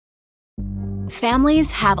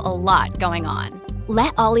Families have a lot going on.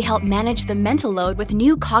 Let Ollie help manage the mental load with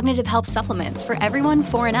new cognitive help supplements for everyone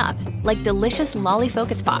 4 and up, like delicious Lolly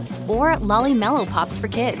Focus Pops or Lolly Mellow Pops for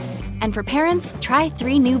kids. And for parents, try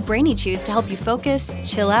 3 new Brainy Chews to help you focus,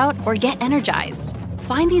 chill out, or get energized.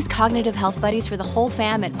 Find these cognitive health buddies for the whole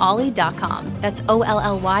fam at ollie.com. That's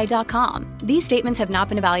OLLY.com. These statements have not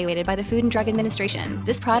been evaluated by the Food and Drug Administration.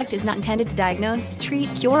 This product is not intended to diagnose,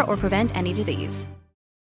 treat, cure, or prevent any disease.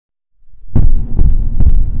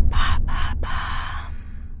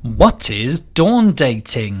 What is dawn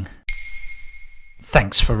dating?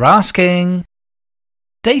 Thanks for asking.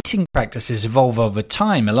 Dating practices evolve over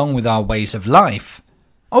time along with our ways of life.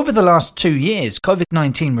 Over the last 2 years,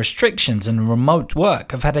 COVID-19 restrictions and remote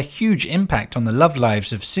work have had a huge impact on the love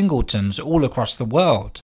lives of singletons all across the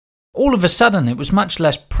world. All of a sudden, it was much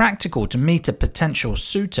less practical to meet a potential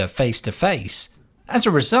suitor face to face. As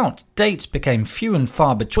a result, dates became few and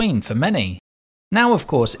far between for many. Now, of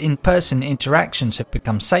course, in-person interactions have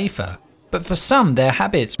become safer, but for some their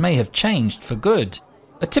habits may have changed for good.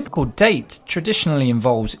 A typical date traditionally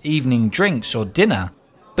involves evening drinks or dinner,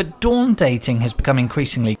 but dawn dating has become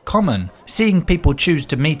increasingly common, seeing people choose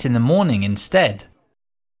to meet in the morning instead.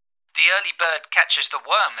 The early bird catches the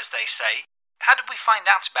worm, as they say. How did we find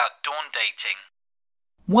out about dawn dating?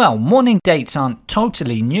 Well, morning dates aren't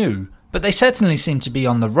totally new, but they certainly seem to be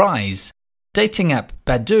on the rise. Dating app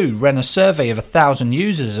Badoo ran a survey of 1,000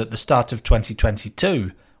 users at the start of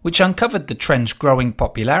 2022, which uncovered the trend's growing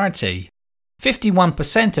popularity.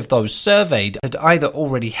 51% of those surveyed had either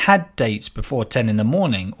already had dates before 10 in the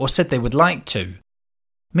morning or said they would like to.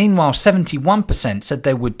 Meanwhile, 71% said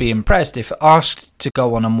they would be impressed if asked to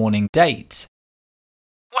go on a morning date.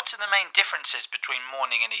 What are the main differences between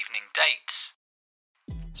morning and evening dates?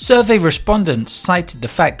 Survey respondents cited the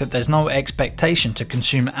fact that there's no expectation to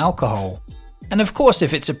consume alcohol. And of course,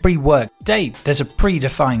 if it's a pre-work date, there's a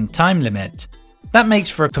predefined time limit. That makes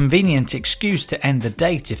for a convenient excuse to end the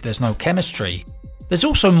date if there's no chemistry. There's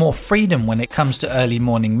also more freedom when it comes to early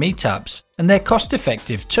morning meetups, and they're cost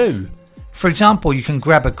effective too. For example, you can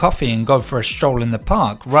grab a coffee and go for a stroll in the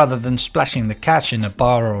park rather than splashing the cash in a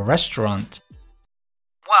bar or restaurant.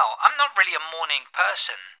 Well, I'm not really a morning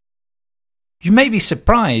person. You may be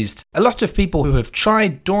surprised. A lot of people who have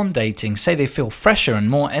tried dawn dating say they feel fresher and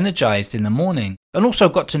more energized in the morning, and also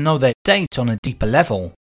got to know their date on a deeper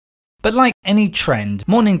level. But like any trend,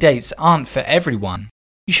 morning dates aren't for everyone.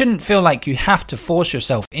 You shouldn't feel like you have to force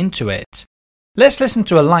yourself into it. Let's listen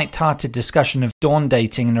to a light-hearted discussion of dawn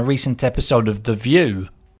dating in a recent episode of The View.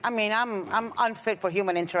 I mean, I'm unfit for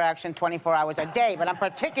human interaction 24 hours a day, but I'm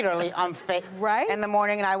particularly unfit in the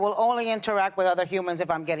morning, and I will only interact with other humans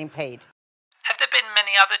if I'm getting paid. Have there been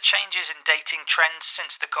many other changes in dating trends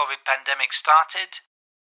since the COVID pandemic started?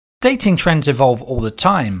 Dating trends evolve all the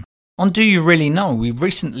time. On Do You Really Know, we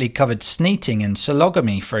recently covered sneating and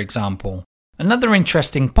sologamy, for example. Another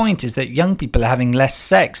interesting point is that young people are having less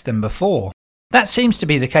sex than before. That seems to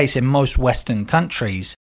be the case in most Western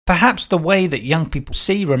countries. Perhaps the way that young people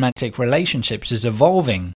see romantic relationships is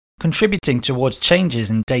evolving, contributing towards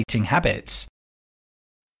changes in dating habits.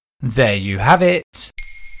 There you have it.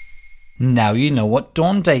 Now you know what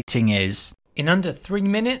dawn dating is. In under 3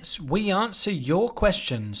 minutes, we answer your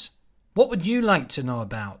questions. What would you like to know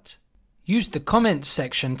about? Use the comments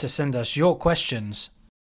section to send us your questions.